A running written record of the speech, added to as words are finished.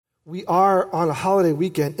We are on a holiday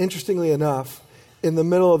weekend, interestingly enough, in the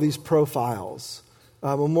middle of these profiles.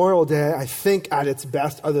 Memorial Day, I think at its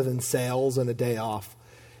best, other than sales and a day off,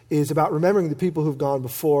 is about remembering the people who've gone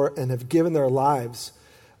before and have given their lives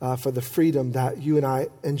for the freedom that you and I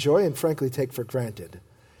enjoy and frankly take for granted.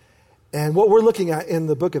 And what we're looking at in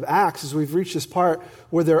the book of Acts is we've reached this part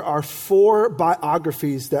where there are 4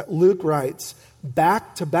 biographies that Luke writes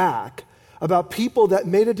back to back about people that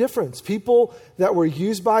made a difference, people that were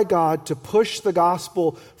used by God to push the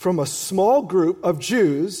gospel from a small group of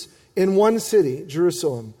Jews in one city,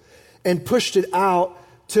 Jerusalem, and pushed it out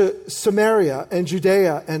to Samaria and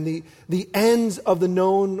Judea and the ends of the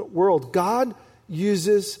known world. God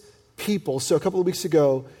uses people. So a couple of weeks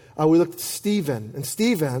ago, we looked at Stephen, and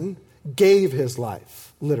Stephen gave his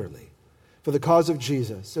life, literally, for the cause of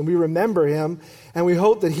Jesus. And we remember him, and we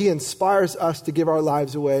hope that he inspires us to give our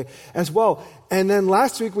lives away as well. And then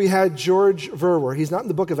last week we had George Verwer. He's not in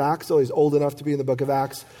the book of Acts, so he's old enough to be in the book of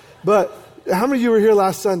Acts. But how many of you were here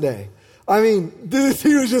last Sunday? I mean,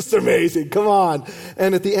 he was just amazing. Come on.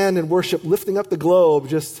 And at the end in worship, lifting up the globe,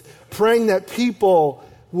 just praying that people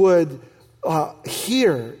would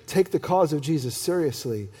take the cause of Jesus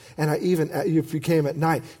seriously. And if you came at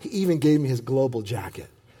night, he even gave me his global jacket.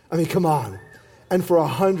 I mean, come on. And for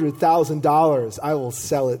 $100,000, I will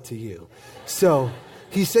sell it to you. So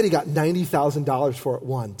he said he got $90,000 for it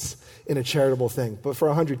once in a charitable thing. But for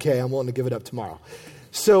 $100K, I'm willing to give it up tomorrow.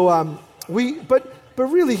 So but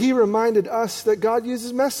really, he reminded us that God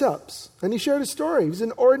uses mess ups. And he shared a story. He's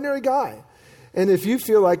an ordinary guy. And if you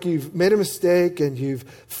feel like you've made a mistake and you've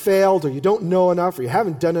failed or you don't know enough or you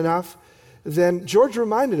haven't done enough, then George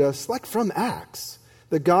reminded us, like from Acts,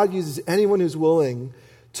 that God uses anyone who's willing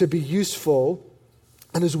to be useful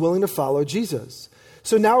and is willing to follow Jesus.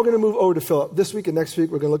 So now we're going to move over to Philip. This week and next week,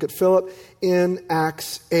 we're going to look at Philip in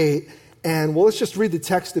Acts 8. And let's just read the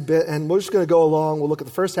text a bit, and we're just going to go along. We'll look at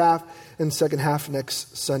the first half and the second half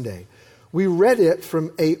next Sunday. We read it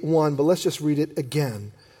from 8:1, but let's just read it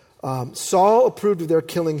again. Saul approved of their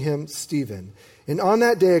killing him, Stephen. And on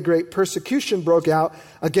that day, a great persecution broke out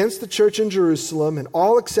against the church in Jerusalem, and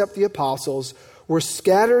all except the apostles were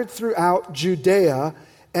scattered throughout Judea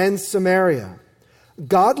and Samaria.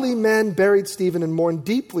 Godly men buried Stephen and mourned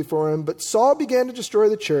deeply for him, but Saul began to destroy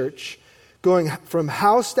the church. Going from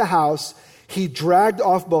house to house, he dragged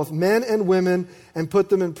off both men and women and put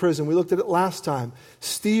them in prison. We looked at it last time.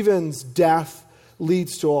 Stephen's death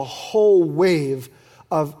leads to a whole wave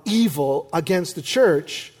of evil against the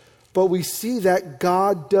church, but we see that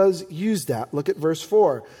God does use that. Look at verse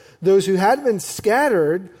 4. Those who had been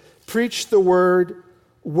scattered preached the word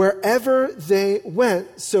wherever they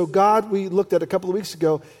went. So God, we looked at a couple of weeks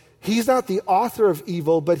ago, he's not the author of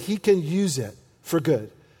evil, but he can use it for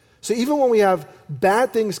good. So even when we have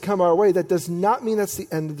bad things come our way, that does not mean that's the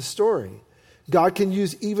end of the story. God can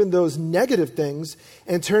use even those negative things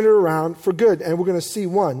and turn it around for good. And we're going to see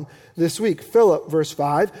one this week. Philip, verse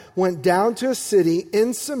 5, went down to a city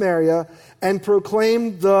in Samaria and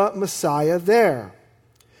proclaimed the Messiah there.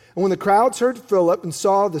 And when the crowds heard Philip and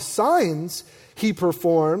saw the signs he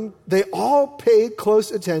performed, they all paid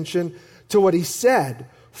close attention to what he said.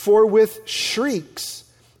 For with shrieks,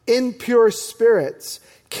 impure spirits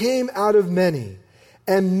came out of many,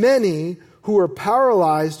 and many who were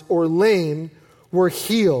paralyzed or lame were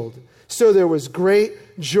healed. So there was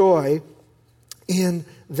great joy in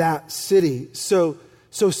that city. So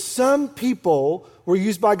some people were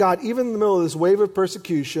used by God, even in the middle of this wave of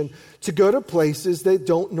persecution, to go to places they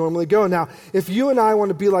don't normally go. Now, if you and I want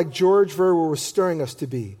to be like George Verwer was stirring us to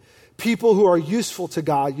be, people who are useful to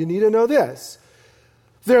God, you need to know this.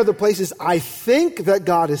 There are the places I think that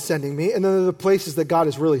God is sending me, and then there are the places that God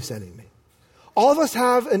is really sending me. All of us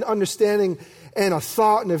have an understanding and a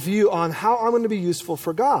thought and a view on how I'm going to be useful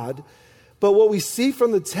for God. But what we see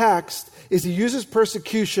from the text is he uses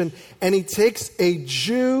persecution, and he takes a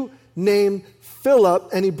Jew named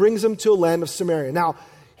Philip, and he brings him to a land of Samaria. Now,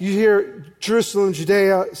 you hear Jerusalem,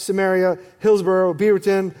 Judea, Samaria, Hillsborough,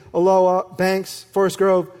 Beaverton, Aloha, Banks, Forest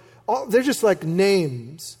Grove. They're just like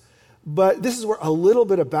names. But this is where a little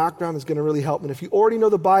bit of background is going to really help. And if you already know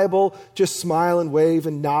the Bible, just smile and wave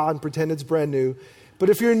and nod and pretend it's brand new. But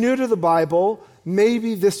if you're new to the Bible,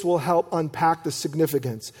 maybe this will help unpack the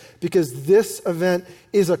significance, because this event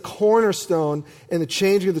is a cornerstone in the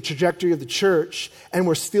changing of the trajectory of the church, and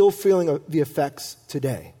we're still feeling the effects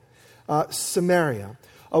today. Samaria.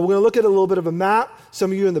 We're going to look at a little bit of a map.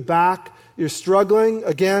 Some of you in the back, you're struggling.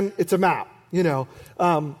 Again, it's a map.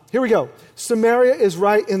 Here we go. Samaria is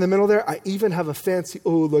right in the middle there. I even have a fancy, oh,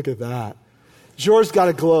 look at that. George's got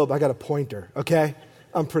a globe. I got a pointer, okay?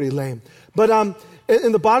 I'm pretty lame. But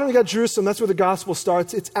in the bottom, you got Jerusalem. That's where the gospel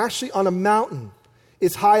starts. It's actually on a mountain.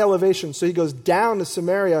 It's high elevation. So he goes down to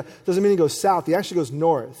Samaria. Doesn't mean he goes south. He actually goes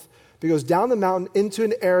north. He goes down the mountain into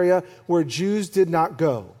an area where Jews did not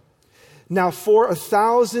go. Now, for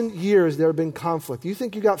 1,000 years, there have been conflict. You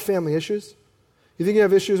think you got family issues? You think you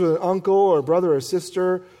have issues with an uncle or brother or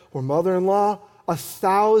sister or mother-in-law?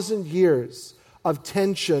 1,000 years of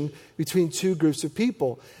tension between two groups of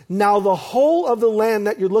people. Now, the whole of the land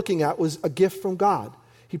that you're looking at was a gift from God.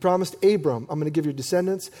 He promised Abram, I'm going to give your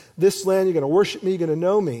descendants this land. You're going to worship me. You're going to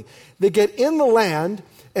know me. They get in the land,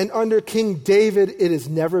 and under King David, it has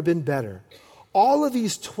never been better. All of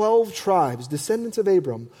these 12 tribes, descendants of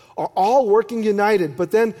Abram, are all working united.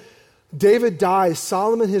 But then David dies.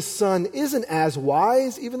 Solomon, his son, isn't as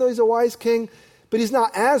wise, even though he's a wise king. But he's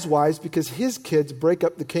not as wise because his kids break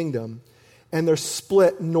up the kingdom, and they're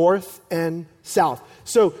split north and south.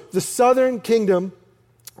 So the southern kingdom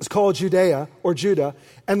is called Judea or Judah,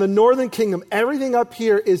 and the northern kingdom, everything up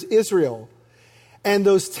here is Israel. And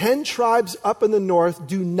those 10 tribes up in the north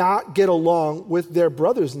do not get along with their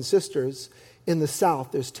brothers and sisters in the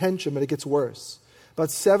south. There's tension, but it gets worse.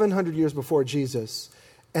 About 700 years before Jesus,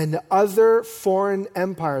 and the other foreign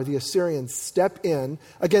empire, the Assyrians, step in.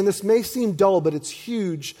 Again, this may seem dull, but it's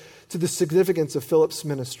huge to the significance of Philip's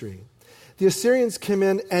ministry. The Assyrians come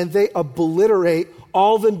in and they obliterate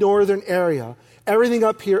all the northern area. Everything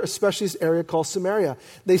up here, especially this area called Samaria.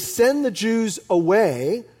 They send the Jews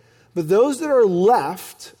away, but those that are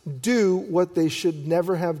left do what they should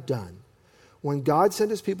never have done. When God sent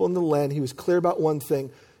his people into the land, he was clear about one thing.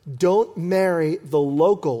 Don't marry the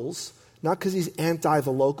locals, not because he's anti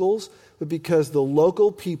the locals, but because the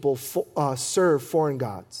local people serve foreign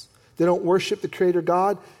gods. They don't worship the Creator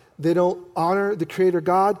God. They don't honor the Creator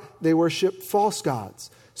God. They worship false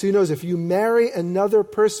gods. So he knows if you marry another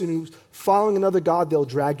person who's following another god, they'll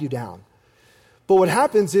drag you down. But what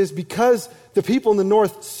happens is because the people in the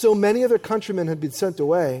north, so many of their countrymen had been sent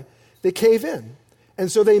away, they cave in.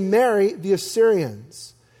 And so they marry the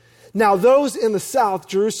Assyrians. Now, those in the south,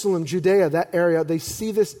 Jerusalem, Judea, that area, they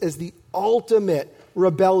see this as the ultimate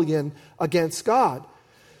rebellion against God.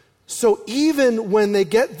 So even when they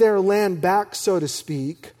get their land back, so to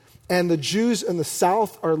speak, and the Jews in the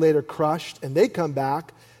south are later crushed and they come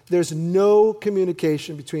back, there's no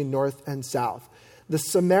communication between north and south. The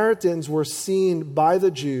Samaritans were seen by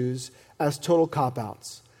the Jews as total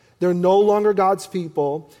cop-outs. They're no longer God's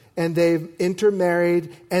people, and they've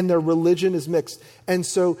intermarried, and their religion is mixed. And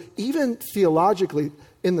so even theologically,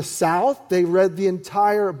 in the South, they read the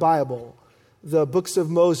entire Bible, the books of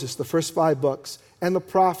Moses, the first 5 books, and the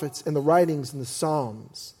prophets, and the writings, and the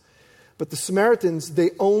Psalms. But the Samaritans,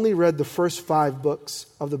 they only read the first 5 books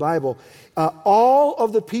of the Bible. All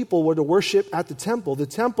of the people were to worship at the temple. The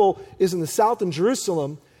temple is in the south in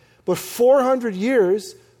Jerusalem, but 400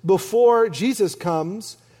 years before Jesus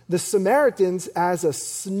comes, the Samaritans, as a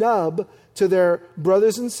snub to their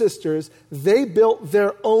brothers and sisters, they built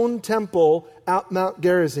their own temple at Mount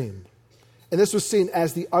Gerizim. And this was seen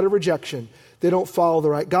as the utter rejection. They don't follow the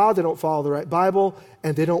right God, they don't follow the right Bible,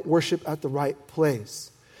 and they don't worship at the right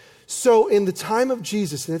place. So in the time of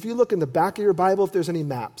Jesus, and if you look in the back of your Bible, if there's any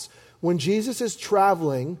maps, when Jesus is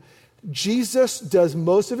traveling, Jesus does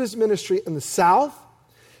most of his ministry in the south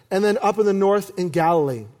and then up in the north in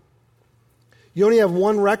Galilee. You only have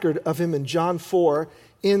one record of him in John 4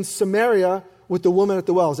 in Samaria with the woman at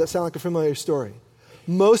the well. Does that sound like a familiar story?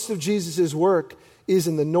 Most of Jesus' work is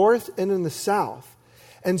in the north and in the south.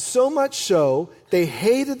 And so much so, they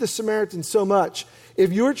hated the Samaritans so much.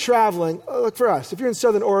 If you were traveling, look for us, if you're in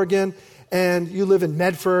Southern Oregon and you live in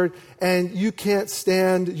Medford and you can't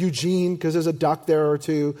stand Eugene because there's a duck there or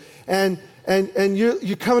two, and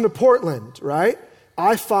you're coming to Portland, right?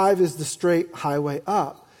 I-5 is the straight highway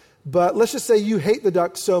up. But let's just say you hate the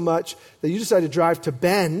duck so much that you decide to drive to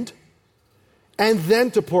Bend and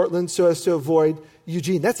then to Portland so as to avoid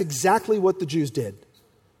Eugene. That's exactly what the Jews did.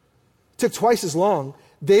 It took twice as long.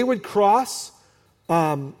 They would cross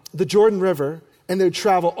the Jordan River and they would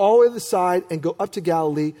travel all the way to the side and go up to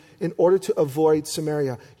Galilee in order to avoid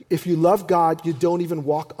Samaria. If you love God, you don't even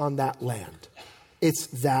walk on that land. It's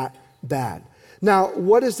that bad. Now,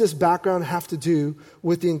 what does this background have to do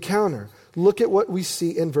with the encounter? Look at what we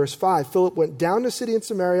see in verse 5. Philip went down to a city in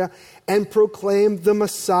Samaria and proclaimed the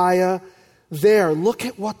Messiah there. Look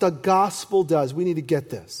at what the gospel does. We need to get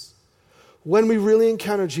this. When we really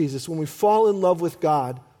encounter Jesus, when we fall in love with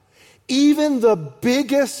God, even the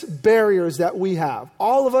biggest barriers that we have,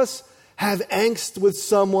 all of us have angst with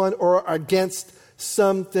someone or against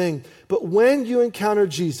something. But when you encounter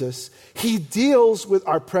Jesus, he deals with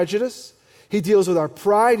our prejudice. He deals with our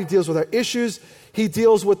pride. He deals with our issues. He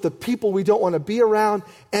deals with the people we don't want to be around,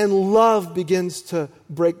 and love begins to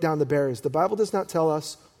break down the barriers. The Bible does not tell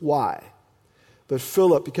us why. But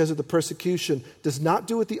Philip, because of the persecution, does not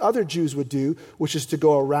do what the other Jews would do, which is to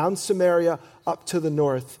go around Samaria up to the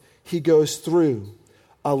north. He goes through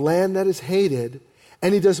a land that is hated,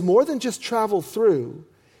 and he does more than just travel through.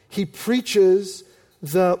 He preaches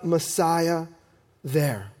the Messiah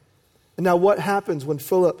there. And now what happens when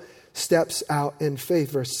Philip steps out in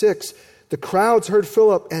faith? Verse 6, the crowds heard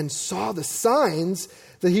Philip and saw the signs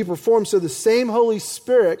that he performed. So the same Holy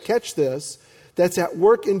Spirit, catch this, that's at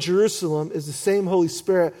work in Jerusalem is the same Holy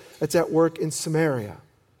Spirit that's at work in Samaria.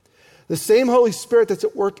 The same Holy Spirit that's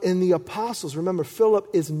at work in the apostles. Remember, Philip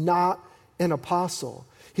is not an apostle.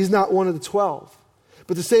 He's not one of the 12.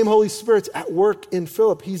 But the same Holy Spirit's at work in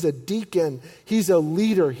Philip. He's a deacon. He's a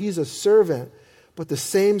leader. He's a servant. But the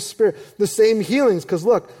same Spirit, the same healings. Because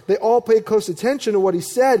look, they all paid close attention to what he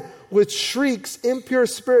said. With shrieks, impure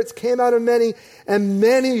spirits came out of many, and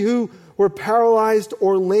many who were paralyzed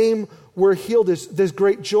or lame were healed. There's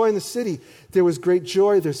great joy in the city. There was great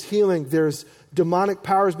joy. There's healing. There's demonic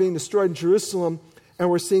powers being destroyed in Jerusalem. And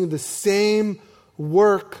we're seeing the same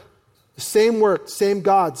work, same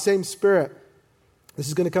God, same Spirit. This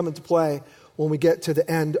is going to come into play when we get to the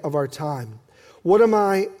end of our time. What am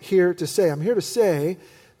I here to say? I'm here to say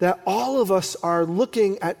that all of us are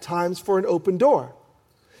looking at times for an open door.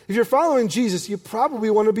 If you're following Jesus, you probably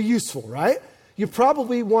want to be useful, right? You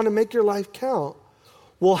probably want to make your life count.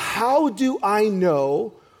 Well, how do I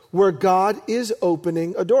know where God is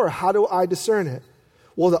opening a door? How do I discern it?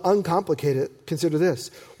 Well, to uncomplicate it, consider this.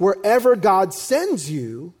 Wherever God sends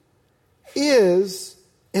you is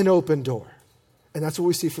an open door. And that's what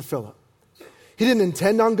we see for Philip. He didn't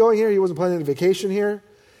intend on going here. He wasn't planning a vacation here.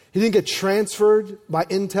 He didn't get transferred by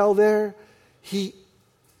intel there. He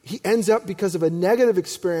ends up, because of a negative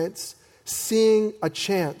experience, seeing a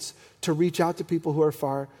chance to reach out to people who are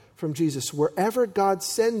far from Jesus. Wherever God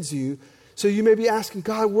sends you, so you may be asking,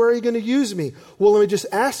 God, where are you going to use me? Well, let me just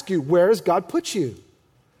ask you, where has God put you?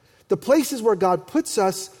 The places where God puts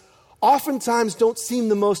us oftentimes don't seem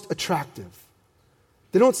the most attractive.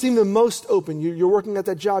 They don't seem the most open. You're working at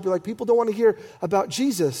that job. You're like, people don't want to hear about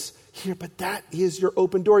Jesus here, but that is your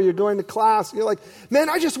open door. You're going to class. You're like, man,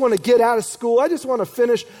 I just want to get out of school. I just want to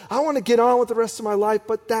finish. I want to get on with the rest of my life.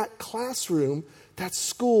 But that classroom, that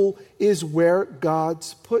school is where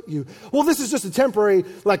God's put you. Well, this is just a temporary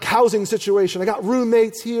housing situation. I got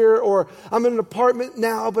roommates here, or I'm in an apartment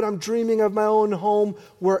now, but I'm dreaming of my own home.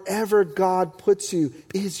 Wherever God puts you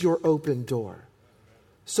is your open door.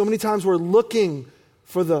 So many times we're looking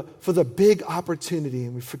for the big opportunity,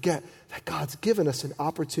 and we forget that God's given us an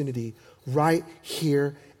opportunity right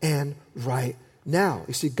here and right now.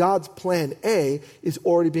 You see, God's plan A is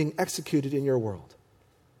already being executed in your world.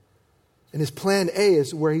 And his plan A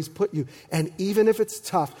is where he's put you. And even if it's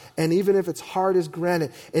tough, and even if it's hard as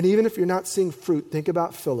granite, and even if you're not seeing fruit, think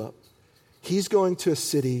about Philip. He's going to a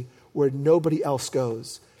city where nobody else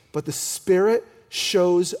goes. But the Spirit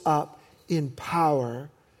shows up in power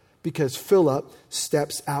because Philip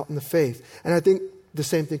steps out in the faith. And I think the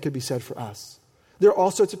same thing could be said for us. There are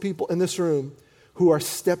all sorts of people in this room who are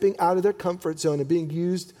stepping out of their comfort zone and being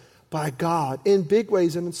used by God in big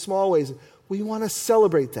ways and in small ways. We want to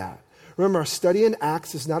celebrate that. Remember, our study in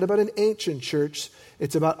Acts is not about an ancient church.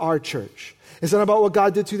 It's about our church. It's not about what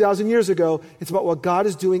God did 2,000 years ago. It's about what God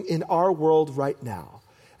is doing in our world right now.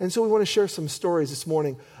 And so we want to share some stories this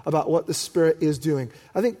morning about what the Spirit is doing.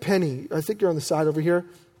 I think Penny, you're on the side over here.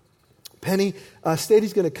 Penny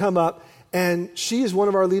Stady's going to come up, and she is one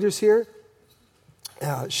of our leaders here.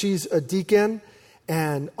 She's a deacon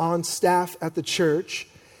and on staff at the church.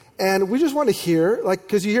 And we just want to hear,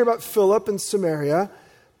 because you hear about Philip and Samaria,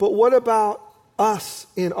 but what about us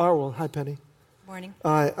in our world? Hi, Penny. Morning.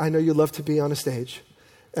 I know you love to be on a stage,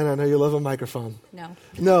 and I know you love a microphone.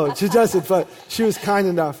 No, she doesn't, but she was kind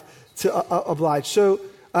enough to oblige. So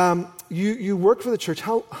you work for the church.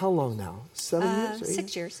 How long now? 7 years?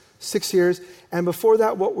 6 years. 6 years. And before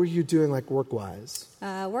that, what were you doing work-wise?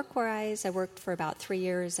 Work-wise, I worked for about 3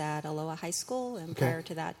 years at Aloha High School, and prior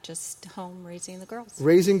to that, just home raising the girls.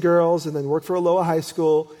 Raising girls, and then worked for Aloha High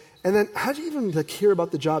School. And then how did you even hear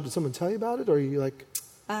about the job? Did someone tell you about it, or are you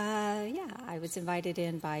Yeah, I was invited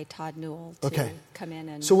in by Todd Newell to come in.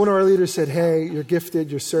 And so one of our leaders said, hey, you're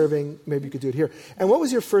gifted, you're serving, maybe you could do it here. And what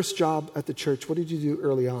was your first job at the church? What did you do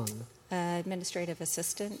early on? Administrative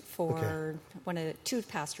assistant for two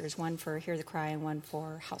pastors, one for Hear the Cry and one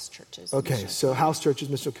for house churches. Okay, so house churches,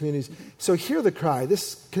 missional communities. Mm-hmm. So Hear the Cry,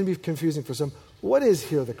 this can be confusing for some. What is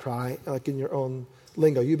Hear the Cry, in your own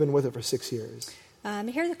lingo? You've been with it for 6 years.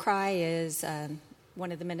 Hear the Cry is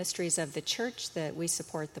one of the ministries of the church that we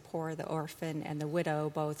support the poor, the orphan, and the widow,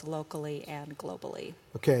 both locally and globally.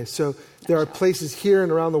 Okay, so there are places here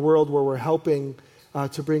and around the world where we're helping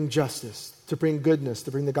to bring justice, to bring goodness,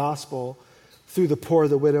 to bring the gospel through the poor,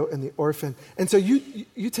 the widow, and the orphan. And so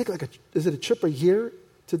you take is it a trip a year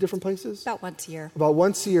to different places? About once a year. About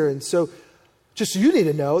once a year. And so just so you need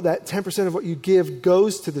to know that 10% of what you give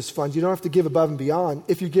goes to this fund. You don't have to give above and beyond.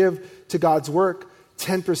 If you give to God's work,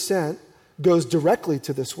 10% goes directly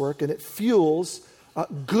to this work, and it fuels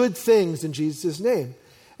good things in Jesus' name.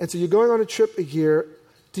 And so you're going on a trip a year.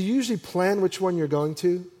 Do you usually plan which one you're going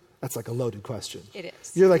to? That's like a loaded question. It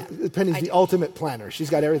is. You're like, Penny's the ultimate planner. She's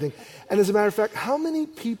got everything. And as a matter of fact, how many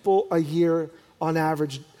people a year on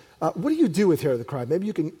average, what do you do with Hair of the Cry? Maybe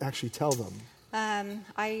you can actually tell them.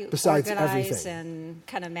 I Besides organize everything. and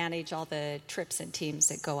kind of manage all the trips and teams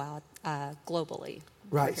that go out globally.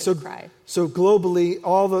 Right. For Hair of the Cry. So globally,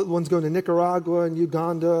 all the ones going to Nicaragua and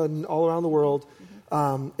Uganda and all around the world.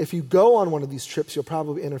 If you go on one of these trips, you'll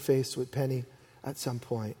probably interface with Penny at some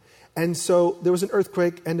point. And so there was an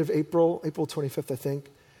earthquake end of April 25th, I think,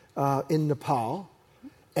 in Nepal.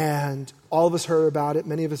 And all of us heard about it.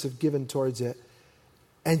 Many of us have given towards it.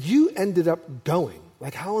 And you ended up going.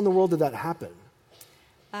 Like, how in the world did that happen?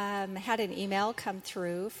 Had an email come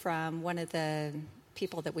through from one of the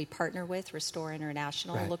people that we partner with, Restore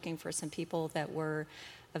International, Right. looking for some people that were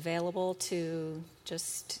available to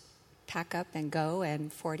just pack up and go,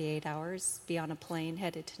 and 48 hours be on a plane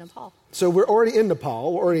headed to Nepal. So we're already in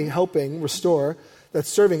Nepal. We're already helping Restore that's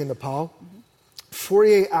serving in Nepal.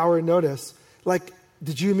 48-hour notice. Like,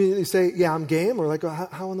 did you immediately say, yeah, I'm game? Or like,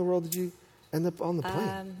 how in the world did you end up on the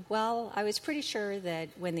plane? Well, I was pretty sure that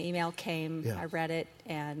when the email came, Yeah. I read it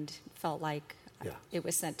and felt like Yeah. it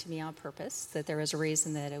was sent to me on purpose, that there was a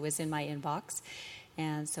reason that it was in my inbox.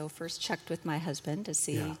 And so first checked with my husband to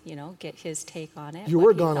see, Yeah. Get his take on it. You what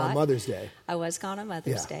were he gone on thought. Mother's Day. I was gone on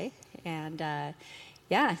Mother's Yeah. Day. And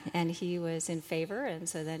and he was in favor. And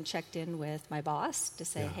so then checked in with my boss to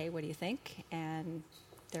say, hey, what do you think? And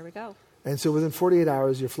there we go. And so within 48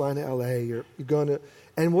 hours, you're flying to L.A., you're going to...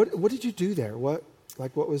 And what did you do there? What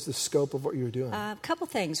was the scope of what you were doing? A couple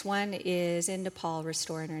things. One is in Nepal,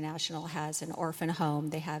 Restore International has an orphan home.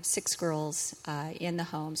 They have 6 girls in the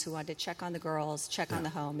homes who wanted to check on the girls, check on the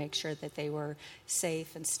home, make sure that they were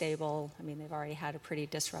safe and stable. I mean, they've already had a pretty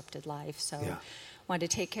disrupted life, so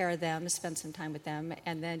wanted to take care of them, spend some time with them,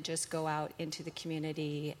 and then just go out into the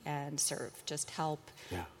community and serve. Just help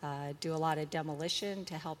do a lot of demolition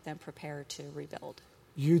to help them prepare to rebuild.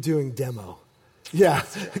 You doing demo. Yeah,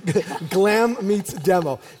 glam meets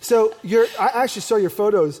demo. So I actually saw your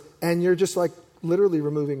photos, and you're just like literally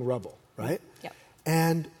removing rubble, right? Yep.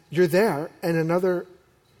 And you're there, and another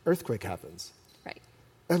earthquake happens. Right.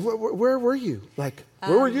 And where were you? Like,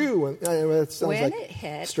 where were you? It sounds when like it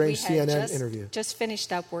hit, strange we had CNN interview. Just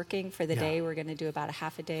finished up working for the Yeah. day. We're going to do about a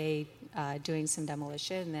half a day doing some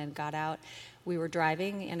demolition, and then got out. We were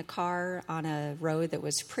driving in a car on a road that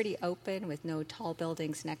was pretty open with no tall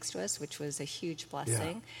buildings next to us, which was a huge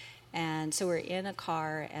blessing. And so we're in a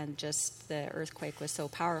car, and just the earthquake was so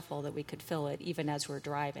powerful that we could feel it even as we're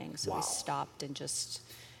driving. So we stopped and just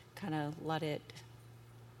kind of let it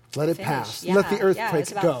Let it finish. pass. Yeah, Let the earthquake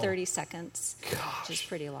it's about go. 30 seconds, which is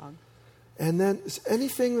pretty long. And then is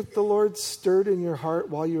anything that the Lord stirred in your heart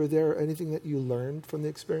while you were there, anything that you learned from the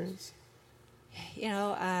experience?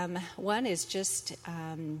 One is just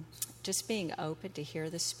being open to hear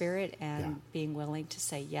the Spirit and being willing to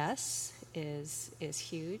say yes is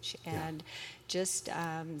huge. And just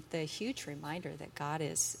the huge reminder that God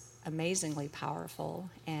is amazingly powerful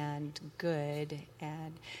and good,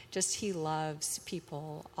 and just He loves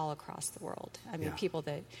people all across the world. I mean, people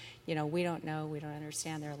that, we don't know, we don't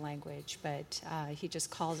understand their language, but He just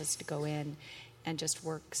calls us to go in and just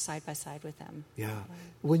work side by side with them. Yeah.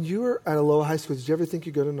 When you were at Aloha High School, did you ever think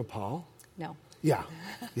you'd go to Nepal? No. Yeah.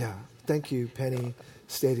 Thank you, Penny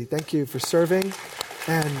Stady. Thank you for serving.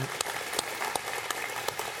 And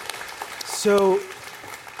so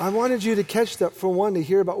I wanted you to catch that, for one, to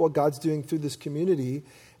hear about what God's doing through this community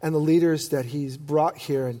and the leaders that He's brought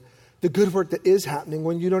here and the good work that is happening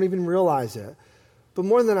when you don't even realize it. But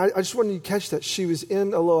more than that, I just wanted you to catch that she was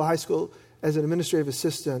in Aloha High School as an administrative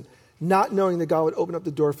assistant, not knowing that God would open up the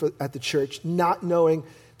door at the church, not knowing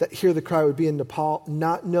that Hear the Cry would be in Nepal,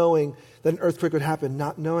 not knowing that an earthquake would happen,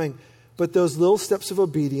 not knowing. But those little steps of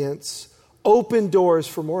obedience open doors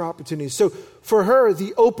for more opportunities. So for her,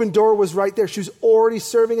 the open door was right there. She was already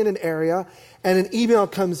serving in an area, and an email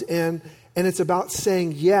comes in, and it's about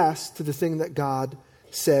saying yes to the thing that God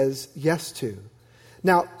says yes to.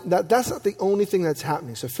 Now, that's not the only thing that's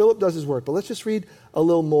happening. So Philip does his work, but let's just read a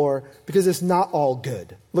little more because it's not all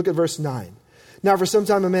good. Look at verse 9. Now, for some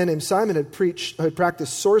time, a man named Simon had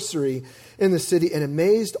practiced sorcery in the city and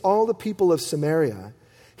amazed all the people of Samaria.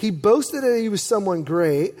 He boasted that he was someone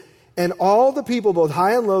great, and all the people, both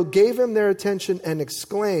high and low, gave him their attention and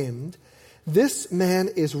exclaimed, "This man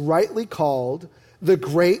is rightly called the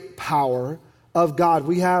great power of God."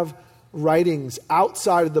 We have writings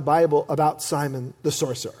outside of the Bible about Simon the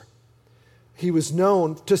sorcerer. He was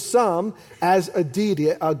known to some as a deity,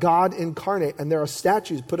 a God incarnate, and there are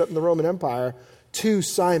statues put up in the Roman Empire to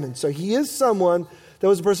Simon. So he is someone that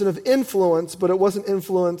was a person of influence, but it wasn't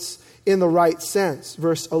influence in the right sense.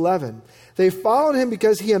 Verse 11. They followed him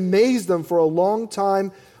because he amazed them for a long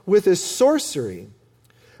time with his sorcery.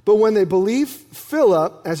 But when they believed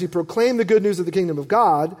Philip as he proclaimed the good news of the kingdom of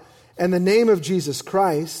God and the name of Jesus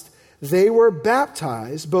Christ, they were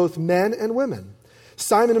baptized, both men and women.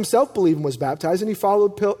 Simon himself believed and was baptized, and he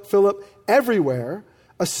followed Philip everywhere,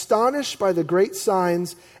 astonished by the great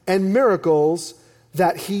signs and miracles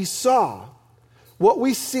that he saw. What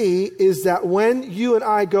we see is that when you and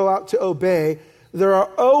I go out to obey, there are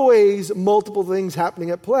always multiple things happening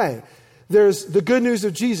at play. There's the good news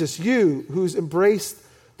of Jesus, you who's embraced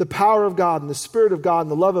the power of God and the Spirit of God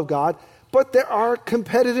and the love of God, but there are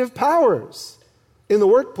competitive powers in the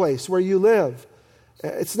workplace where you live.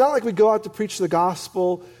 It's not like we go out to preach the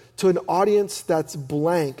gospel to an audience that's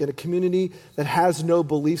blank in a community that has no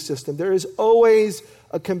belief system. There is always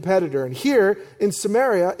a competitor. And here in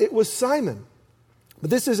Samaria, it was Simon. But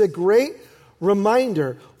this is a great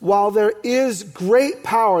reminder, while there is great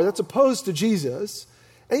power that's opposed to Jesus,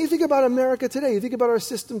 and you think about America today, you think about our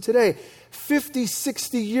system today, 50,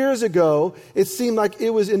 60 years ago, it seemed like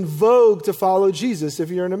it was in vogue to follow Jesus if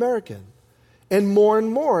you're an American. And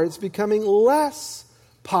more, it's becoming less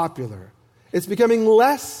popular. It's becoming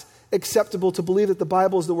less acceptable to believe that the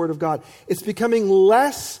Bible is the Word of God. It's becoming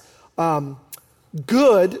less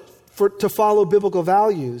good to follow biblical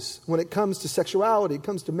values when it comes to sexuality, it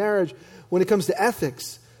comes to marriage, when it comes to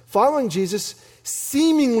ethics. Following Jesus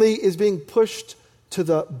seemingly is being pushed to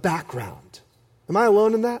the background. Am I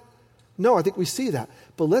alone in that? No, I think we see that.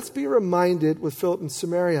 But let's be reminded with Philip in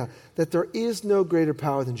Samaria that there is no greater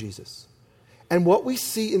power than Jesus. And what we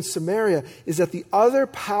see in Samaria is that the other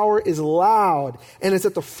power is loud and it's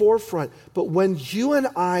at the forefront. But when you and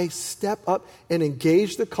I step up and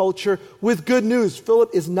engage the culture with good news,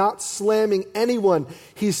 Philip is not slamming anyone.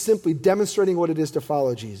 He's simply demonstrating what it is to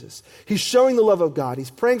follow Jesus. He's showing the love of God.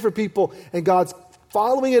 He's praying for people, and God's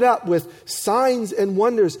following it up with signs and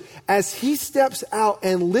wonders. As he steps out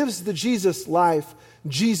and lives the Jesus life,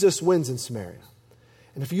 Jesus wins in Samaria.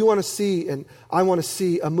 And if you want to see, and I want to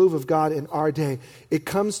see a move of God in our day, it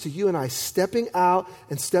comes to you and I stepping out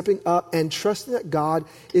and stepping up and trusting that God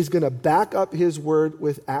is going to back up his word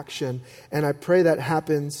with action. And I pray that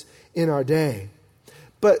happens in our day.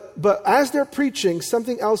 But as they're preaching,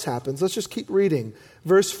 something else happens. Let's just keep reading.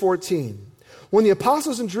 Verse 14. When the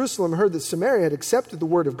apostles in Jerusalem heard that Samaria had accepted the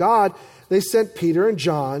word of God, they sent Peter and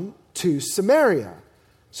John to Samaria.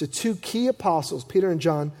 So two key apostles, Peter and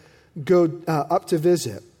John, go up to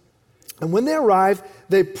visit. And when they arrive,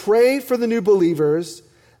 they pray for the new believers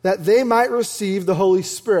that they might receive the Holy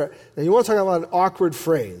Spirit. Now, you want to talk about an awkward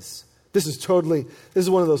phrase. This is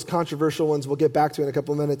one of those controversial ones we'll get back to in a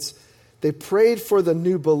couple of minutes. They prayed for the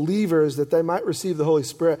new believers that they might receive the Holy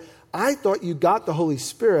Spirit. I thought you got the Holy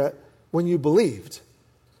Spirit when you believed.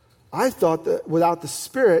 I thought that without the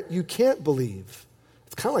Spirit, you can't believe.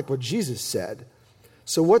 It's kind of like what Jesus said.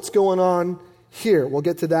 So what's going on here? We'll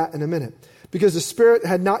get to that in a minute. Because the Spirit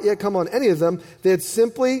had not yet come on any of them. They had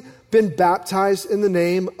simply been baptized in the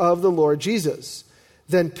name of the Lord Jesus.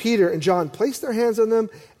 Then Peter and John placed their hands on them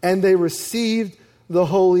and they received the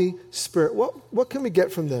Holy Spirit. What can we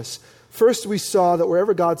get from this? First, we saw that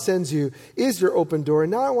wherever God sends you is your open door.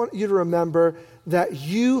 And now I want you to remember that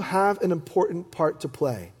you have an important part to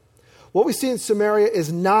play. What we see in Samaria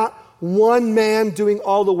is not one man doing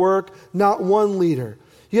all the work, not one leader.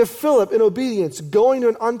 You have Philip in obedience going to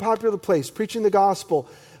an unpopular place, preaching the gospel.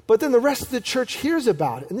 But then the rest of the church hears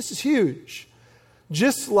about it. And this is huge.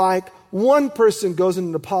 Just like one person goes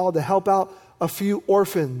into Nepal to help out a few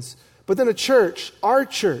orphans. But then a church, our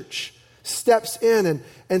church, steps in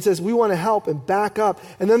and says, we want to help and back up.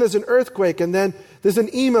 And then there's an earthquake. And then there's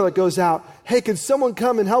an email that goes out. Hey, can someone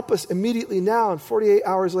come and help us immediately now? And 48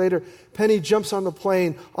 hours later, Penny jumps on the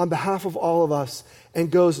plane on behalf of all of us and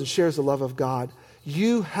goes and shares the love of God.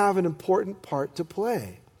 You have an important part to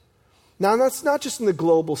play. Now, that's not just in the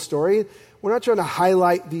global story. We're not trying to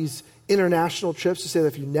highlight these international trips to say that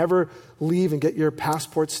if you never leave and get your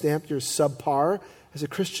passport stamped, you're subpar. as a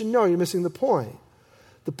Christian? No, you're missing the point.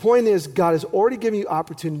 The point is God has already given you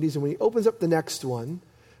opportunities, and when he opens up the next one,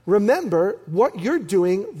 remember what you're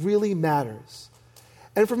doing really matters.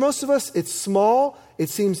 And for most of us, it's small, it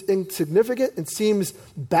seems insignificant, it seems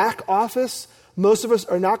back office. Most of us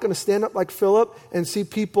are not going to stand up like Philip and see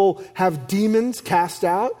people have demons cast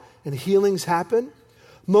out and healings happen.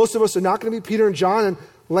 Most of us are not going to be Peter and John and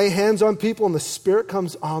lay hands on people and the Spirit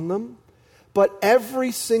comes on them. But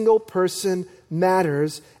every single person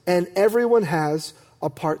matters, and everyone has a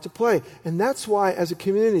part to play. And that's why, as a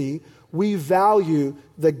community, we value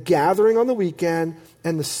the gathering on the weekend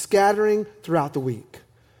and the scattering throughout the week.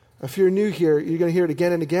 If you're new here, you're going to hear it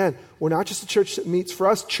again and again. We're not just a church that meets. For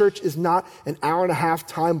us, church is not an hour-and-a-half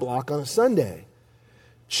time block on a Sunday.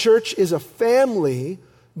 Church is a family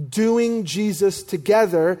doing Jesus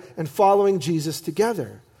together and following Jesus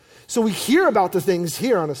together. So we hear about the things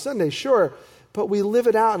here on a Sunday, sure, but we live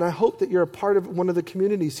it out, and I hope that you're a part of one of the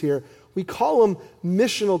communities here. We call them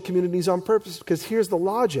missional communities on purpose because here's the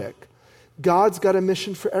logic. God's got a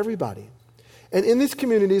mission for everybody. And in these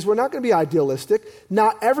communities, we're not going to be idealistic.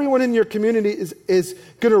 Not everyone in your community is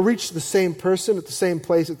going to reach the same person at the same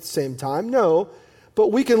place at the same time. No,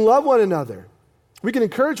 but we can love one another. We can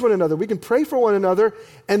encourage one another. We can pray for one another.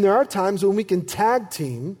 And there are times when we can tag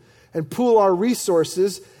team and pool our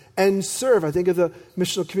resources and serve. I think of the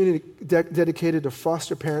missional community dedicated to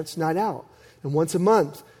Foster Parents Night Out. And once a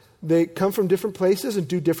month, they come from different places and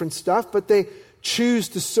do different stuff, but they choose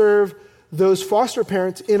to serve those foster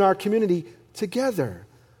parents in our community together.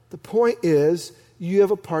 The point is, you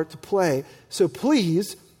have a part to play. So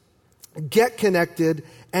please, get connected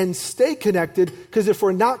and stay connected, because if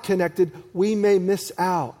we're not connected, we may miss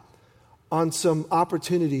out on some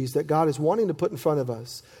opportunities that God is wanting to put in front of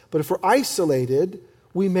us. But if we're isolated,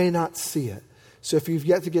 we may not see it. So if you've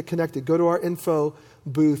yet to get connected, go to our info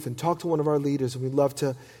booth and talk to one of our leaders, and we'd love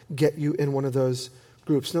to get you in one of those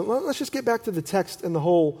groups. Now, let's just get back to the text and the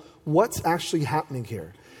whole what's actually happening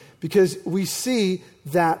here. Because we see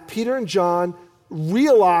that Peter and John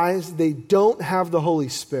realize they don't have the Holy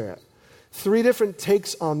Spirit. 3 different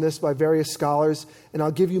takes on this by various scholars, and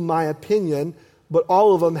I'll give you my opinion, but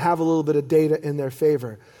all of them have a little bit of data in their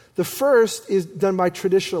favor. The first is done by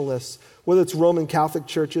traditionalists, whether it's Roman Catholic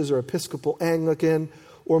churches or Episcopal Anglican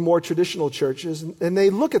or more traditional churches, and they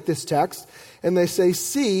look at this text and they say,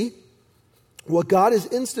 see, what God is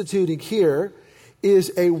instituting here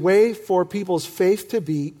is a way for people's faith to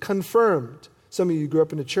be confirmed. Some of you grew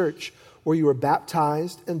up in a church where you were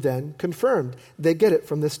baptized and then confirmed. They get it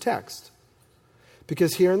from this text.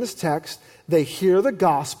 Because here in this text, they hear the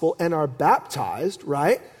gospel and are baptized,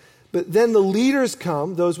 right? But then the leaders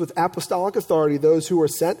come, those with apostolic authority, those who are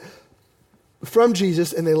sent from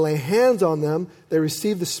Jesus, and they lay hands on them. They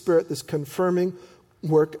receive the Spirit, this confirming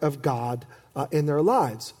work of God in their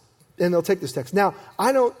lives. And they'll take this text. Now,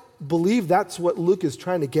 I don't believe that's what Luke is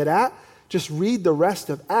trying to get at. Just read the rest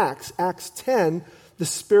of Acts. Acts 10, the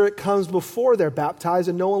Spirit comes before they're baptized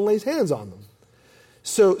and no one lays hands on them.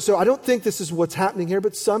 So I don't think this is what's happening here,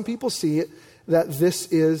 but some people see it that this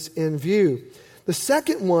is in view. The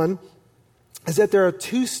second one is that there are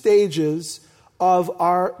 2 stages of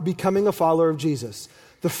our becoming a follower of Jesus.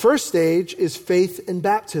 The first stage is faith in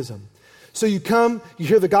baptism. So you come, you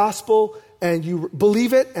hear the gospel, and you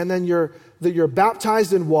believe it, and then you're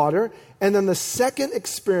baptized in water. And then the second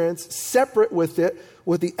experience, separate with it,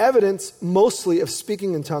 with the evidence mostly of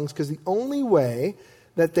speaking in tongues, because the only way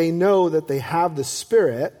that they know that they have the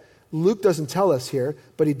Spirit, Luke doesn't tell us here,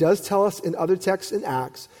 but he does tell us in other texts in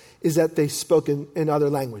Acts, is that they spoke in other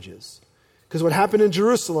languages. Because what happened in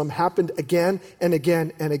Jerusalem happened again and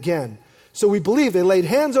again and again. So we believe they laid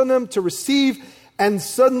hands on them to receive, and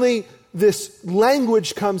suddenly this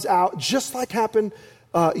language comes out, just like happened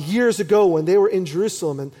years ago when they were in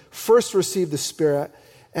Jerusalem and first received the Spirit.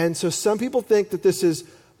 And so some people think that this is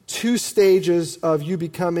 2 stages of you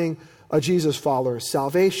becoming a Jesus follower: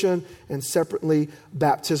 salvation and separately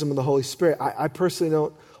baptism of the Holy Spirit. I personally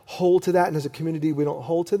don't hold to that, and as a community we don't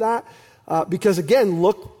hold to that. Because again,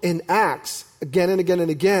 look in Acts, again and again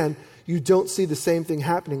and again, you don't see the same thing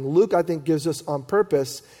happening. Luke, I think, gives us on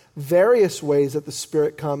purpose various ways that the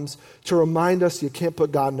Spirit comes to remind us you can't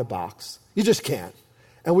put God in a box. You just can't.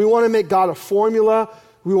 And we want to make God a formula.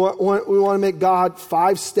 We want to make God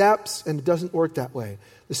 5 steps, and it doesn't work that way.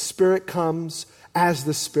 The Spirit comes as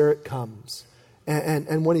the Spirit comes.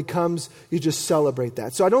 And when he comes, you just celebrate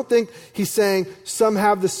that. So I don't think he's saying some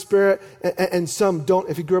have the Spirit and some don't.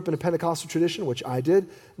 If you grew up in a Pentecostal tradition, which I did,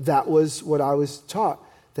 that was what I was taught.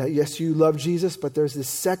 That yes, you love Jesus, but there's this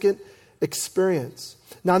second experience.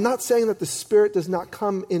 Now, I'm not saying that the Spirit does not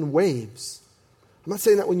come in waves. I'm not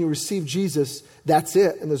saying that when you receive Jesus, that's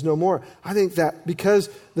it and there's no more. I think that because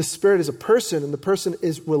the Spirit is a person and the person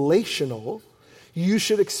is relational, you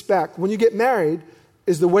should expect, when you get married,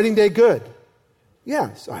 is the wedding day good?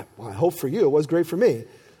 Yes. I hope for you. It was great for me.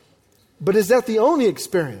 But is that the only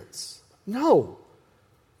experience? No.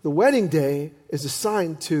 The wedding day is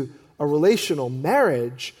assigned to a relational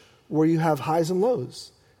marriage where you have highs and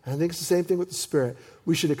lows. And I think it's the same thing with the Spirit.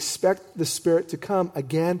 We should expect the Spirit to come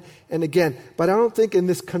again and again. But I don't think in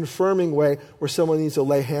this confirming way where someone needs to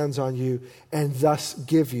lay hands on you and thus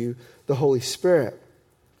give you the Holy Spirit.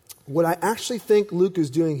 What I actually think Luke is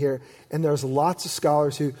doing here, and there's lots of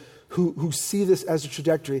scholars who see this as a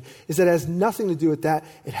trajectory, is that it has nothing to do with that.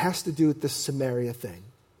 It has to do with the Samaria thing.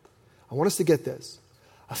 I want us to get this.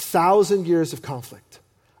 1,000 years of conflict.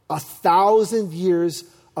 1,000 years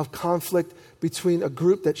of conflict between a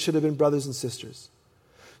group that should have been brothers and sisters.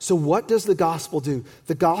 So what does the gospel do?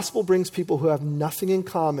 The gospel brings people who have nothing in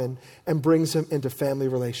common and brings them into family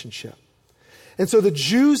relationship. And so the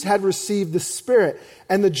Jews had received the Spirit,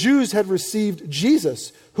 and the Jews had received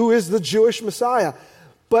Jesus, who is the Jewish Messiah.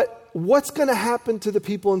 But what's going to happen to the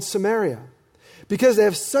people in Samaria? Because they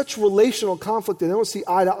have such relational conflict and they don't see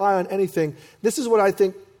eye to eye on anything, this is what I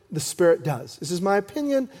think the Spirit does. This is my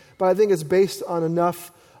opinion, but I think it's based on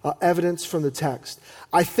enough evidence from the text.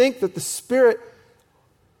 I think that the Spirit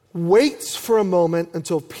waits for a moment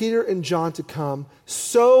until Peter and John to come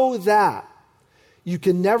so that you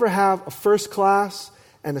can never have a first class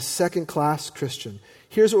and a second class Christian.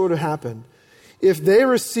 Here's what would have happened. If they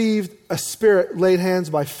received a Spirit laid hands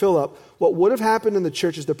by Philip, what would have happened in the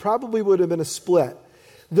church is there probably would have been a split.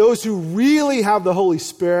 Those who really have the Holy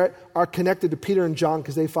Spirit are connected to Peter and John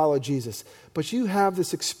because they follow Jesus. But you have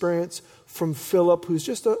this experience from Philip, who's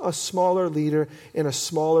just a smaller leader in a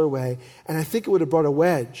smaller way. And I think it would have brought a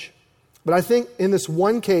wedge. But I think in this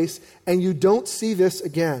one case, and you don't see this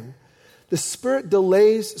again, the Spirit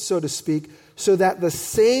delays, so to speak, so that the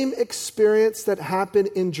same experience that happened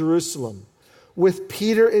in Jerusalem with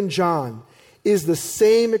Peter and John is the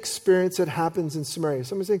same experience that happens in Samaria.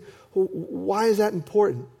 Somebody's saying, well, why is that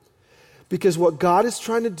important? Because what God is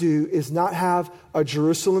trying to do is not have a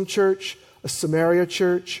Jerusalem church, a Samaria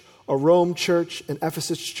church, a Rome church, an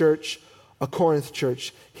Ephesus church, a Corinth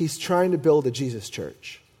church. He's trying to build a Jesus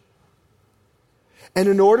church. And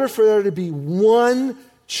in order for there to be one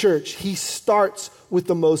church, he starts with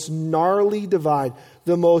the most gnarly divide.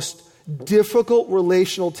 The most difficult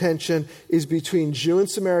relational tension is between Jew and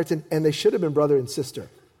Samaritan, and they should have been brother and sister.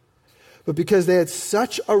 But because they had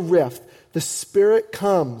such a rift, the Spirit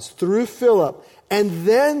comes through Philip and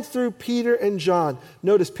then through Peter and John.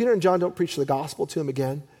 Notice, Peter and John don't preach the gospel to him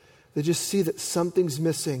again. They just see that something's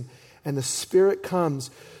missing, and the Spirit comes.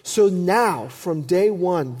 So now, from day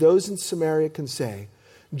one, those in Samaria can say,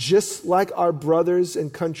 just like our brothers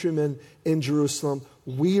and countrymen in Jerusalem,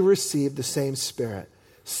 we received the same Spirit,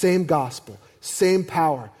 same gospel, same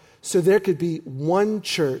power. So there could be one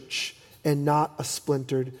church and not a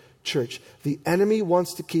splintered church. The enemy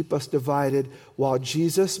wants to keep us divided while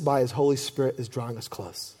Jesus, by his Holy Spirit, is drawing us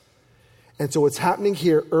close. And so what's happening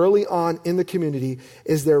here early on in the community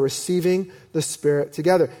is they're receiving the Spirit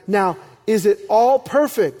together. Now, is it all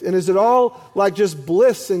perfect? And is it all like just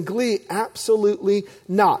bliss and glee? Absolutely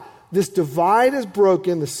not. This divide is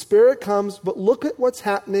broken. The Spirit comes. But look at what's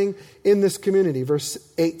happening in this community. Verse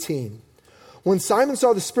 18. When Simon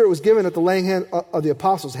saw the Spirit was given at the laying hand of the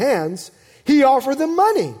apostles' hands, he offered them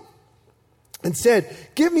money and said,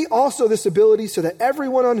 give me also this ability so that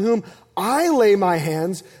everyone on whom I lay my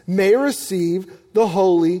hands may receive the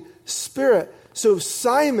Holy Spirit. So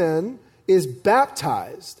Simon is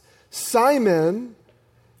baptized. Simon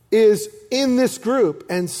is in this group,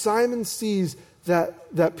 and Simon sees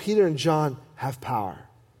that Peter and John have power.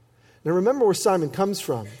 Now remember where Simon comes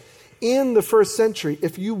from. In the first century,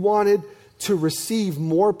 if you wanted to receive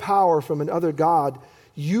more power from another god,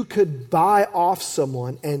 you could buy off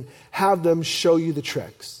someone and have them show you the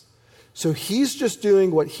tricks. So he's just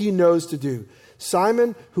doing what he knows to do.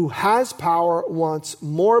 Simon, who has power, wants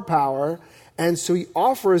more power, and so he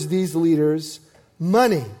offers these leaders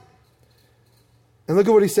money. And look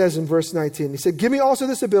at what he says in verse 19. He said, give me also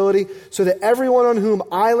this ability so that everyone on whom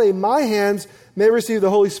I lay my hands may receive the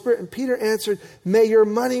Holy Spirit. And Peter answered, may your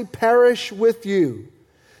money perish with you,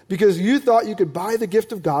 because you thought you could buy the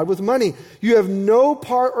gift of God with money. You have no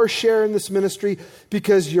part or share in this ministry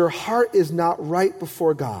because your heart is not right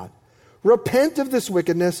before God. Repent of this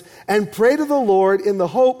wickedness and pray to the Lord in the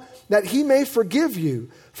hope that he may forgive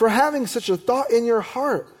you for having such a thought in your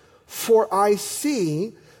heart. For I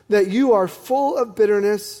see that you are full of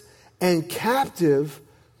bitterness and captive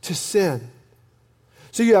to sin.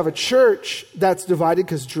 So you have a church that's divided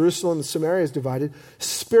because Jerusalem and Samaria is divided.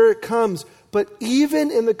 Spirit comes. But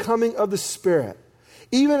even in the coming of the Spirit,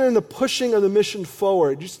 even in the pushing of the mission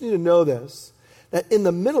forward, you just need to know this, that in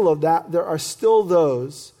the middle of that, there are still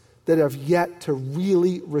those that have yet to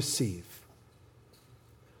really receive.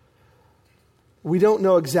 We don't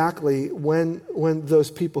know exactly when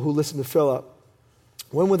those people who listened to Philip,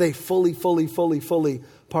 when were they fully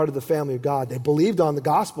part of the family of God? They believed on the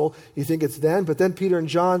gospel. You think it's then, but then Peter and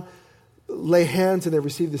John lay hands and they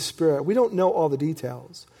receive the Spirit. We don't know all the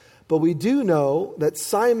details. But we do know that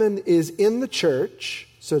Simon is in the church,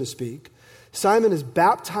 so to speak. Simon is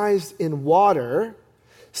baptized in water.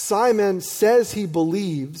 Simon says he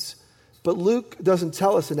believes, but Luke doesn't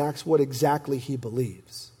tell us in Acts what exactly he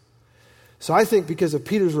believes. So I think because of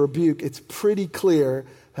Peter's rebuke, it's pretty clear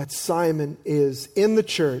that Simon is in the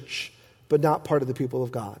church, but not part of the people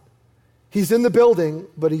of God. He's in the building,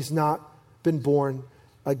 but he's not been born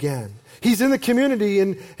again. He's in the community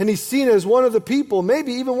and he's seen as one of the people,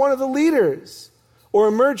 maybe even one of the leaders or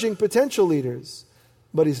emerging potential leaders,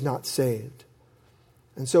 but he's not saved.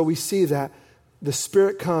 And so we see that the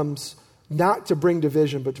Spirit comes not to bring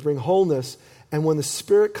division, but to bring wholeness. And when the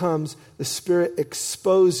Spirit comes, the Spirit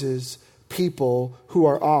exposes people who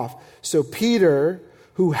are off. So Peter,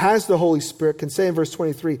 who has the Holy Spirit, can say in verse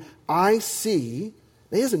 23, I see,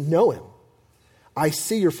 he doesn't know him, I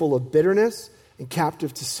see you're full of bitterness and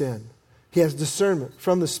captive to sin. He has discernment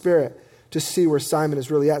from the Spirit to see where Simon is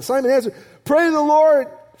really at. Simon answered, pray the Lord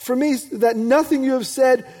for me that nothing you have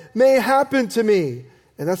said may happen to me.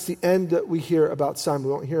 And that's the end that we hear about Simon.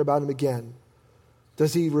 We won't hear about him again.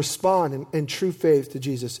 Does he respond in true faith to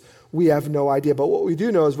Jesus? We have no idea. But what we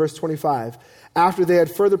do know is verse 25. After they had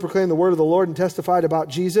further proclaimed the word of the Lord and testified about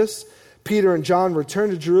Jesus, Peter and John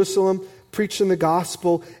returned to Jerusalem, preaching the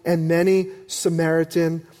gospel in many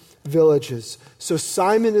Samaritan villages. So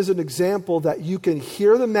Simon is an example that you can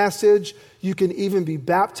hear the message, you can even be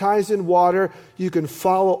baptized in water, you can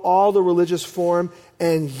follow all the religious form,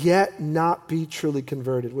 and yet not be truly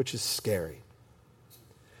converted, which is scary.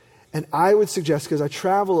 And I would suggest, because I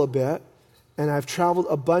travel a bit, and I've traveled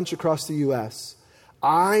a bunch across the U.S.,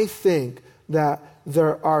 I think that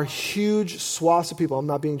there are huge swaths of people, I'm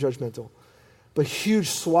not being judgmental, but huge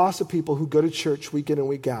swaths of people who go to church week in and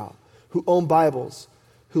week out, who own Bibles,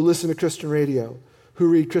 who listen to Christian radio, who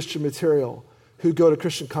read Christian material, who go to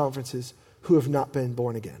Christian conferences, who have not been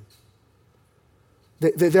born again.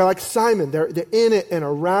 They're like Simon. They're in it and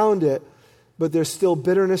around it, but there's still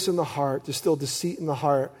bitterness in the heart. There's still deceit in the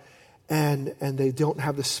heart, and they don't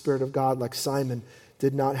have the Spirit of God like Simon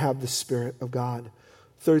did not have the Spirit of God.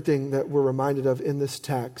 Third thing that we're reminded of in this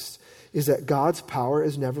text is that God's power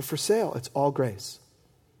is never for sale. It's all grace.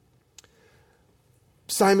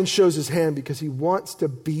 Simon shows his hand because he wants to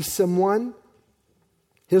be someone.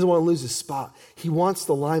 He doesn't want to lose his spot. He wants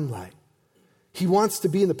the limelight. He wants to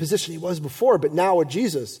be in the position he was before, but now with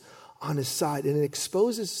Jesus on his side, and it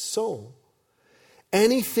exposes his soul.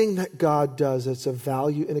 Anything that God does that's of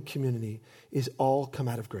value in a community is all come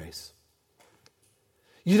out of grace.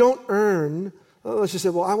 You don't earn, let's just say,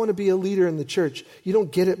 well, I want to be a leader in the church. You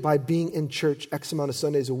don't get it by being in church X amount of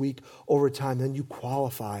Sundays a week over time, then you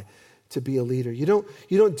qualify to be a leader. You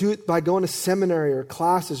don't do it by going to seminary or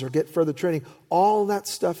classes or get further training. All that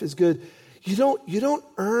stuff is good. You don't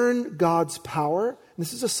earn God's power. And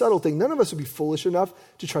this is a subtle thing. None of us would be foolish enough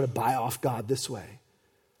to try to buy off God this way.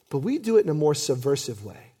 But we do it in a more subversive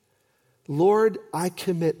way. Lord, I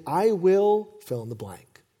commit, I will fill in the blank.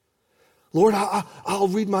 Lord, I'll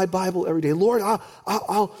read my Bible every day. Lord,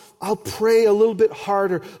 I'll pray a little bit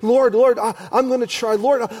harder. Lord, I'm going to try.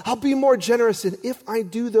 Lord, I'll be more generous. And if I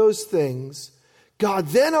do those things, God,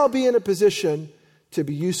 then I'll be in a position to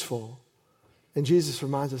be useful. And Jesus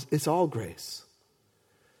reminds us, it's all grace.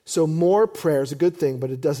 So more prayer is a good thing,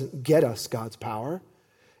 but it doesn't get us God's power.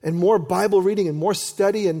 And more Bible reading and more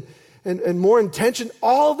study and more intention,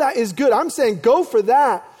 all that is good. I'm saying go for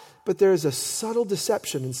that. But there is a subtle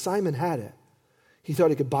deception, and Simon had it. He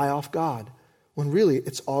thought he could buy off God, when really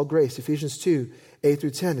it's all grace. Ephesians 2, 8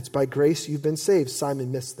 through 10, it's by grace you've been saved.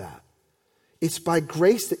 Simon missed that. It's by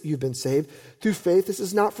grace that you've been saved through faith. This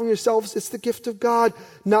is not from yourselves, it's the gift of God,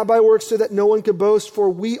 not by works so that no one can boast,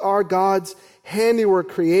 for we are God's handiwork,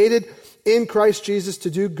 created in Christ Jesus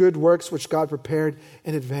to do good works, which God prepared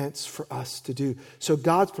in advance for us to do. So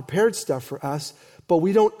God's prepared stuff for us, but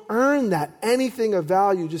we don't earn that. Anything of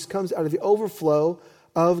value just comes out of the overflow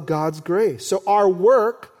of God's grace. So our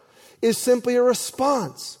work is simply a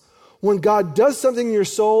response. When God does something in your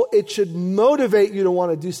soul, it should motivate you to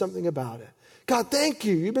want to do something about it. God, thank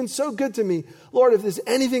you. You've been so good to me. Lord, if there's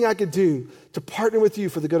anything I could do to partner with you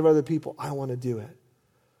for the good of other people, I want to do it.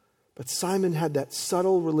 But Simon had that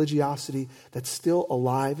subtle religiosity that's still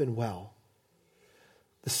alive and well.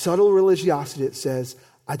 The subtle religiosity that says,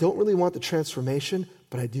 I don't really want the transformation,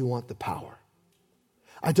 but I do want the power.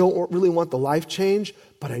 I don't really want the life change,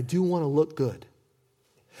 but I do want to look good.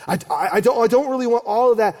 I don't really want all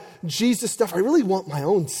of that Jesus stuff. I really want my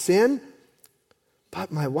own sin,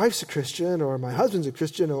 but my wife's a Christian, or my husband's a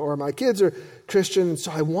Christian, or my kids are Christian, and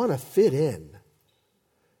so I want to fit in.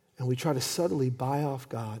 And we try to subtly buy off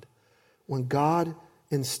God when God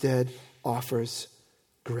instead offers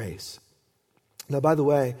grace. Now, by the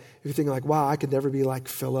way, if you're thinking like, wow, I could never be like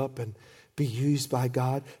Philip and be used by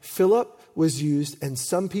God. Philip was used and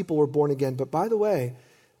some people were born again. But by the way,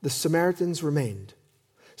 the Samaritans remained.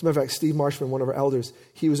 As a matter of fact, Steve Marshman, one of our elders,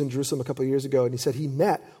 he was in Jerusalem a couple of years ago, and he said he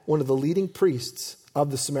met one of the leading priests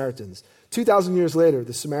of the Samaritans. 2,000 years later,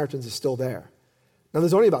 the Samaritans are still there. Now,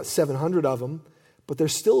 there's only about 700 of them, but they're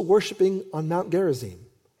still worshiping on Mount Gerizim.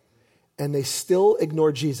 And they still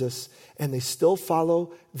ignore Jesus, and they still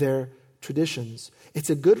follow their traditions.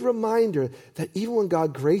 It's a good reminder that even when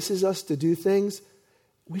God graces us to do things,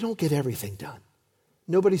 we don't get everything done.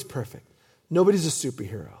 Nobody's perfect. Nobody's a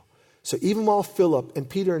superhero. So even while Philip and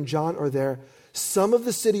Peter and John are there, some of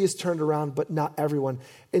the city is turned around, but not everyone.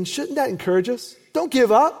 And shouldn't that encourage us? Don't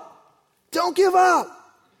give up. Don't give up.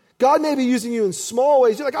 God may be using you in small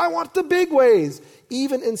ways. You're like, I want the big ways.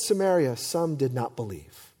 Even in Samaria, some did not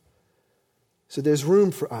believe. So there's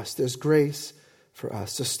room for us. There's grace for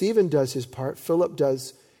us. So Stephen does his part. Philip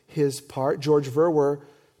does his part. George Verwer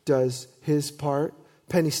does his part.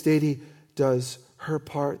 Penny Stady does her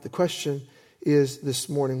part. The question is this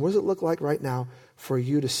morning, what does it look like right now for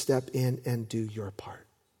you to step in and do your part?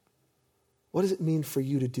 What does it mean for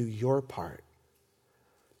you to do your part?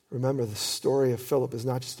 Remember, the story of Philip is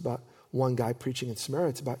not just about one guy preaching in Samaria.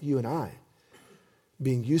 It's about you and I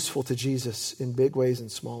being useful to Jesus in big ways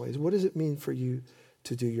and small ways. What does it mean for you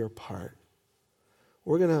to do your part?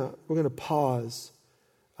 We're gonna pause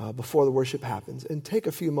before the worship happens and take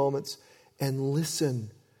a few moments and listen,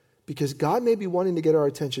 because God may be wanting to get our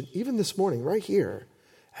attention even this morning, right here,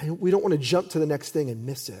 and we don't want to jump to the next thing and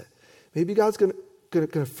miss it. Maybe God's going to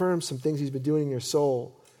confirm some things He's been doing in your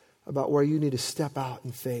soul about where you need to step out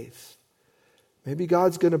in faith. Maybe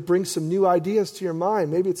God's going to bring some new ideas to your mind.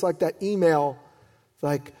 Maybe it's like that email,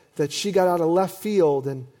 like that she got out of left field,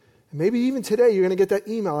 and maybe even today you're going to get that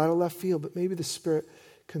email out of left field, but maybe the Spirit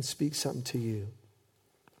can speak something to you.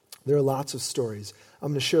 There are lots of stories. I'm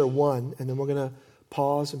going to share one, and then we're going to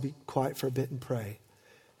pause and be quiet for a bit and pray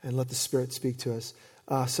and let the Spirit speak to us.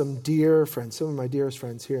 Some dear friends, some of my dearest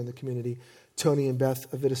friends here in the community, Tony and Beth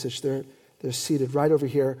Avidicic, they're seated right over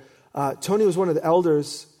here. Tony was one of the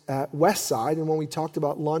elders at Westside, and when we talked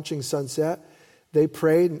about launching Sunset, they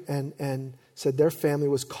prayed and said their family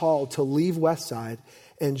was called to leave Westside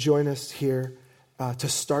and join us here to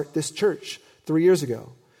start this church 3 years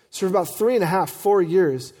ago. So for about 3.5, 4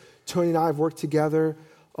 years, Tony and I have worked together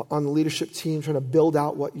on the leadership team trying to build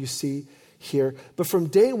out what you see here. But from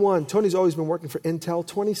day one, Tony's always been working for Intel,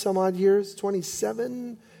 20 some odd years,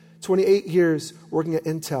 27, 28 years working at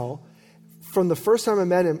Intel. From the first time I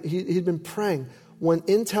met him, he'd been praying, when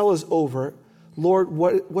Intel is over, Lord,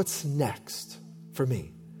 what's next for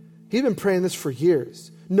me? He'd been praying this for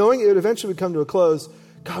years, knowing it would eventually come to a close.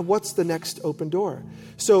 God, what's the next open door?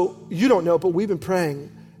 So you don't know, but we've been praying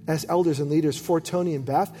as elders and leaders for Tony and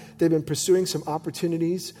Beth. They've been pursuing some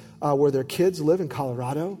opportunities where their kids live in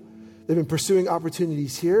Colorado. They've been pursuing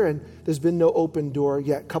opportunities here, and there's been no open door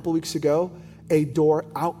yet. A couple weeks ago, a door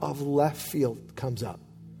out of left field comes up.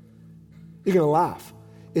 You're going to laugh.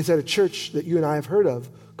 It's at a church that you and I have heard of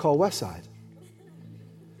called Westside.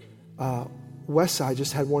 Westside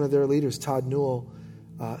just had one of their leaders, Todd Newell,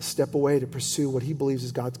 step away to pursue what he believes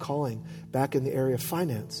is God's calling back in the area of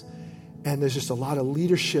finance. And there's just a lot of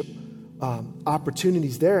leadership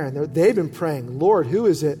opportunities there. And they've been praying, Lord, who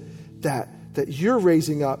is it that you're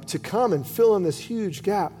raising up to come and fill in this huge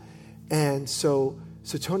gap? And so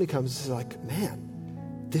Tony comes and is like,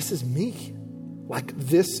 man, this is me. Like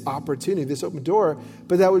this opportunity, this open door.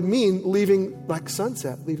 But that would mean leaving like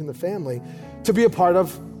Sunset, leaving the family to be a part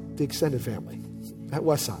of the extended family at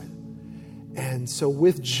Westside. And so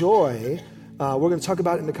with joy, we're going to talk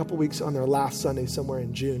about it in a couple weeks on their last Sunday somewhere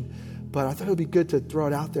in June. But I thought it would be good to throw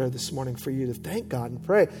it out there this morning for you to thank God and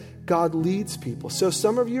pray. God leads people. So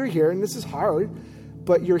some of you are here, and this is hard,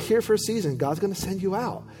 but you're here for a season. God's going to send you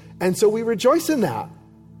out. And so we rejoice in that.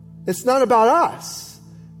 It's not about us.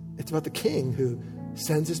 It's about the King who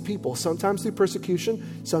sends his people, sometimes through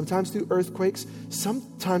persecution, sometimes through earthquakes,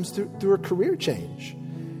 sometimes through a career change.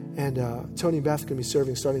 And Tony and Beth are going to be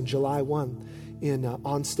serving starting July 1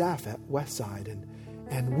 on staff at Westside.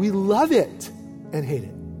 And we love it and hate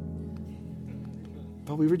it.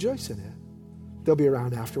 But we rejoice in it. They'll be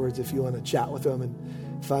around afterwards if you want to chat with them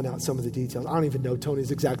and find out some of the details. I don't even know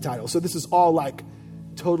Tony's exact title. So this is all like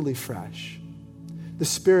totally fresh. The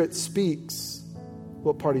Spirit speaks.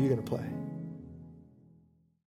 What part are you going to play?